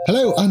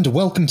Hello and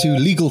welcome to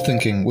Legal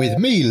Thinking with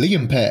me,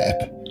 Liam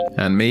Pape.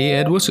 And me,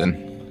 Ed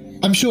Wootton.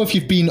 I'm sure if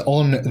you've been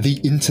on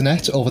the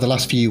internet over the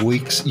last few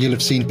weeks, you'll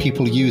have seen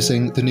people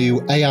using the new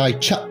AI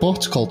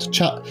chatbot called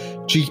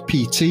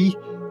ChatGPT,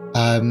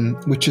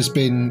 which has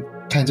been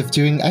kind of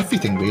doing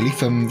everything really,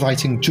 from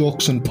writing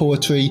jokes and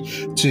poetry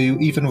to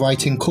even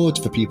writing code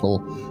for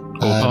people.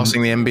 Or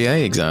passing the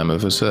MBA exam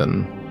of a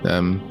certain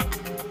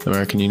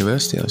American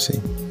university, I see.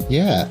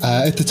 Yeah,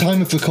 at the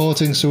time of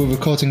recording, so we're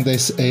recording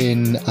this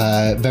in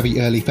very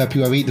early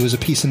February, there was a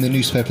piece in the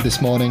newspaper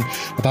this morning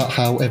about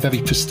how a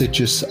very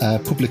prestigious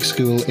public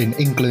school in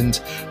England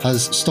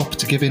has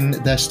stopped giving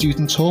their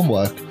students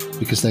homework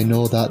because they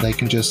know that they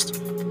can just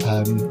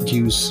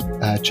use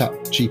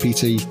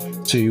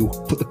ChatGPT to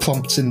put the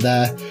prompts in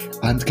there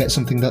and get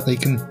something that they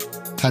can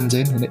hand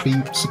in and it be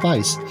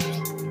suffice.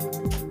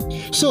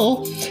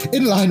 So,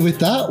 in line with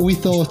that, we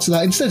thought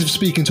that instead of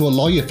speaking to a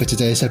lawyer for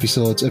today's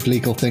episode of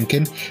Legal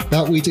Thinking,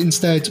 that we'd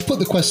instead put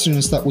the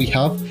questions that we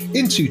have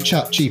into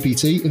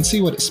ChatGPT and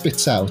see what it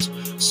spits out.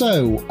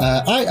 So,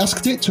 I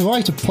asked it to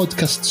write a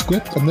podcast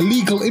script on the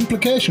legal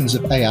implications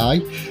of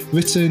AI,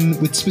 written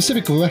with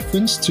specific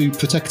reference to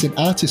protecting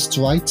artists'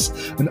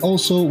 rights and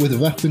also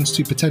with reference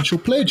to potential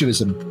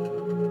plagiarism.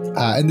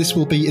 And this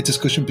will be a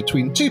discussion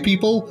between two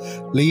people,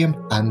 Liam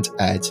and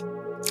Ed.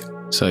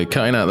 So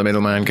cutting out the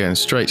middleman, going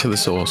straight to the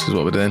source is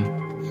what we're doing.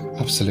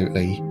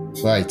 Absolutely.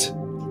 Right.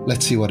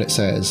 Let's see what it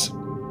says.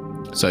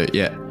 So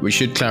yeah, we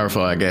should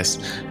clarify, I guess,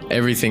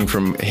 everything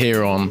from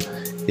here on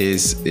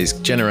is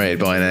generated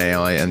by an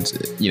AI, and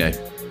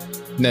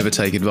never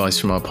take advice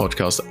from our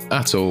podcast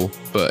at all,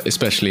 but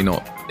especially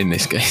not in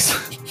this case.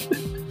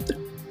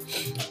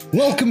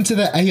 Welcome to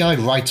the AI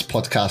Rights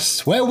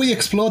Podcast, where we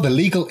explore the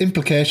legal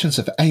implications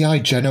of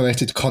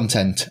AI-generated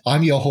content.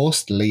 I'm your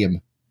host,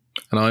 Liam.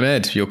 And I'm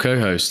Ed, your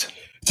co-host.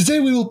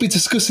 Today we will be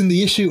discussing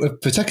the issue of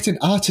protecting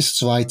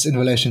artists' rights in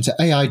relation to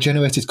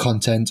AI-generated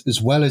content,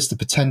 as well as the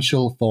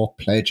potential for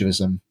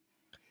plagiarism.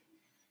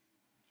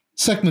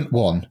 Segment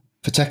 1.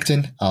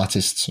 Protecting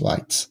artists'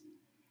 rights.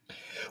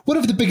 One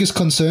of the biggest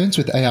concerns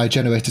with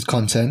AI-generated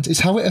content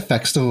is how it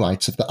affects the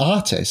rights of the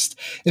artist.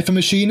 If a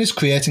machine is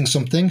creating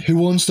something,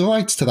 who owns the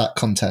rights to that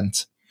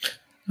content?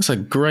 That's a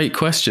great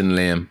question,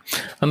 Liam.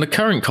 Under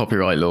current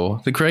copyright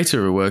law, the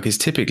creator of a work is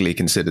typically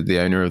considered the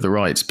owner of the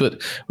rights, but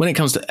when it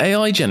comes to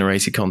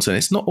AI-generated content,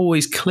 it's not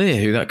always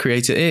clear who that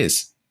creator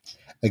is.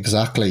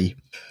 Exactly.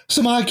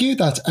 Some argue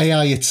that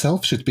AI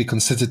itself should be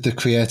considered the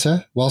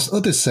creator, whilst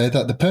others say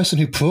that the person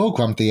who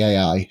programmed the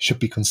AI should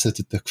be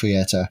considered the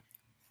creator.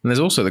 And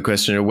there's also the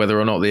question of whether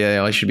or not the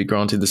AI should be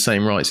granted the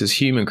same rights as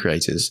human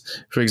creators.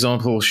 For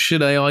example,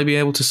 should AI be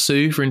able to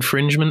sue for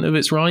infringement of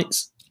its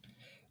rights?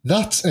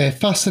 That's a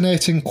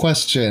fascinating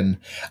question,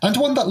 and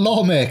one that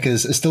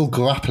lawmakers are still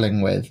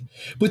grappling with.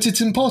 But it's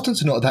important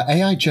to note that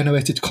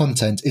AI-generated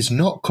content is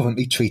not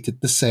currently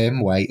treated the same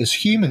way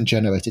as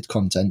human-generated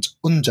content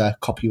under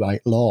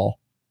copyright law.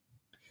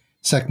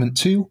 Segment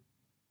 2.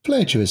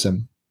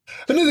 Plagiarism.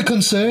 Another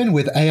concern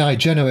with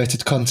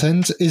AI-generated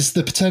content is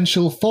the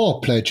potential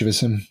for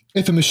plagiarism.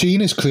 If a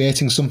machine is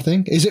creating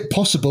something, is it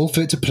possible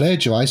for it to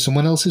plagiarize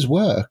someone else's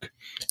work?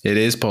 It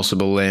is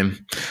possible, Liam.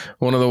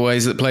 One of the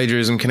ways that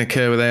plagiarism can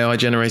occur with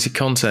AI-generated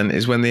content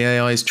is when the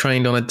AI is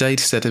trained on a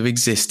dataset of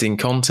existing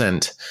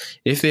content.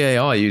 If the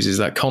AI uses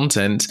that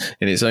content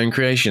in its own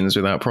creations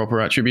without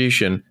proper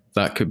attribution,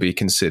 that could be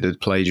considered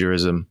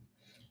plagiarism.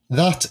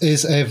 That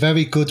is a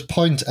very good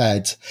point,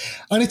 Ed.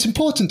 And it's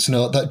important to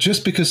note that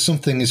just because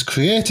something is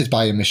created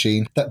by a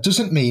machine, that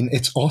doesn't mean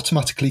it's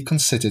automatically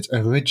considered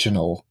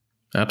original.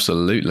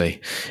 Absolutely.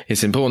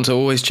 It's important to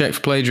always check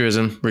for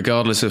plagiarism,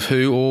 regardless of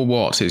who or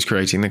what is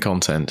creating the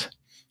content.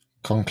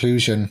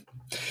 Conclusion.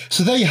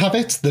 So there you have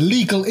it, the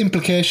legal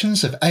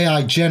implications of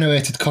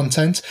AI-generated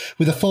content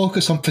with a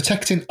focus on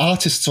protecting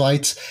artists'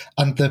 rights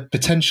and the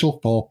potential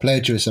for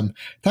plagiarism.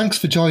 Thanks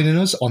for joining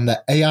us on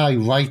the AI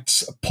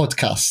Rights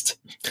Podcast.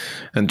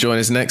 And join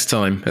us next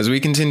time as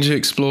we continue to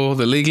explore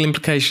the legal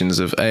implications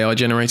of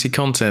AI-generated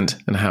content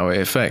and how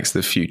it affects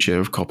the future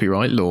of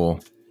copyright law.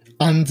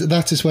 And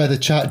that is where the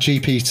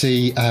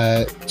ChatGPT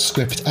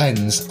script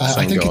ends.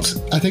 I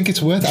think it's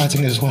worth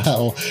adding as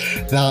well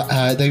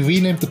that they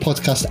renamed the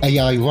podcast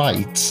AI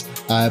Rights,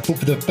 but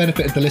for the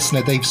benefit of the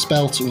listener, they've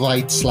spelt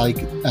rights like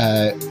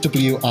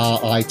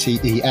WRITES,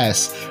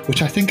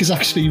 which I think is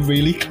actually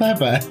really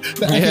clever.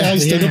 The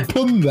AI's done a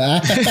pun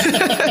there.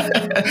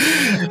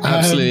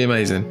 Absolutely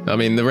amazing. I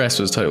mean, the rest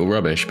was total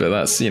rubbish, but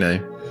that's,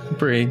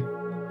 pretty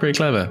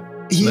clever.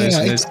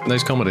 Yeah,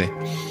 nice comedy.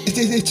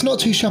 It's not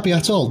too shabby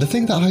at all. The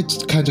thing that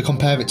I'd kind of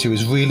compare it to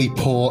is really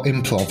poor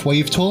improv, where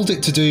you've told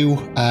it to do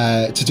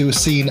a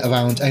scene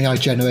around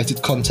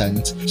AI-generated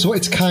content. So what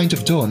it's kind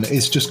of done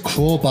is just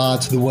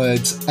crowbarred the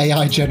words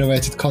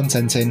AI-generated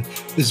content in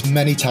as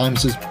many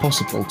times as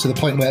possible, to the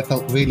point where it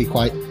felt really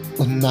quite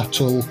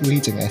unnatural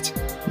reading it.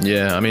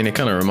 Yeah, I mean, it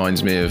kind of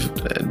reminds me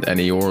of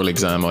any oral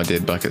exam I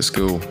did back at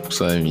school.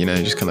 So, you know,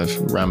 just kind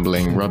of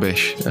rambling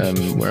rubbish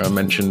where I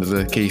mentioned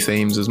the key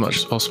themes as much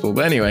as possible.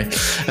 But anyway.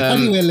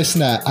 Anyway,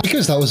 listener,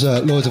 because that was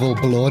a load of old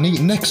baloney,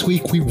 next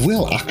week we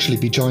will actually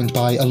be joined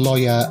by a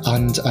lawyer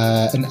and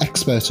an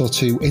expert or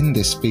two in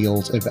this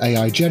field of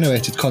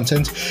AI-generated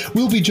content.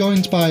 We'll be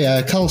joined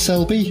by Carl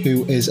Selby,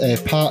 who is a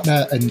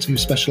partner and who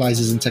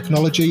specialises in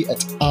technology at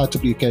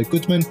RWK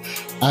Goodman,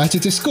 to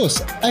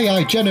discuss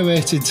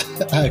AI-generated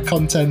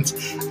content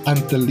and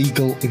the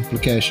legal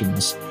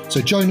implications.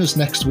 So join us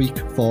next week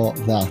for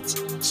that.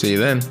 See you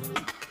then.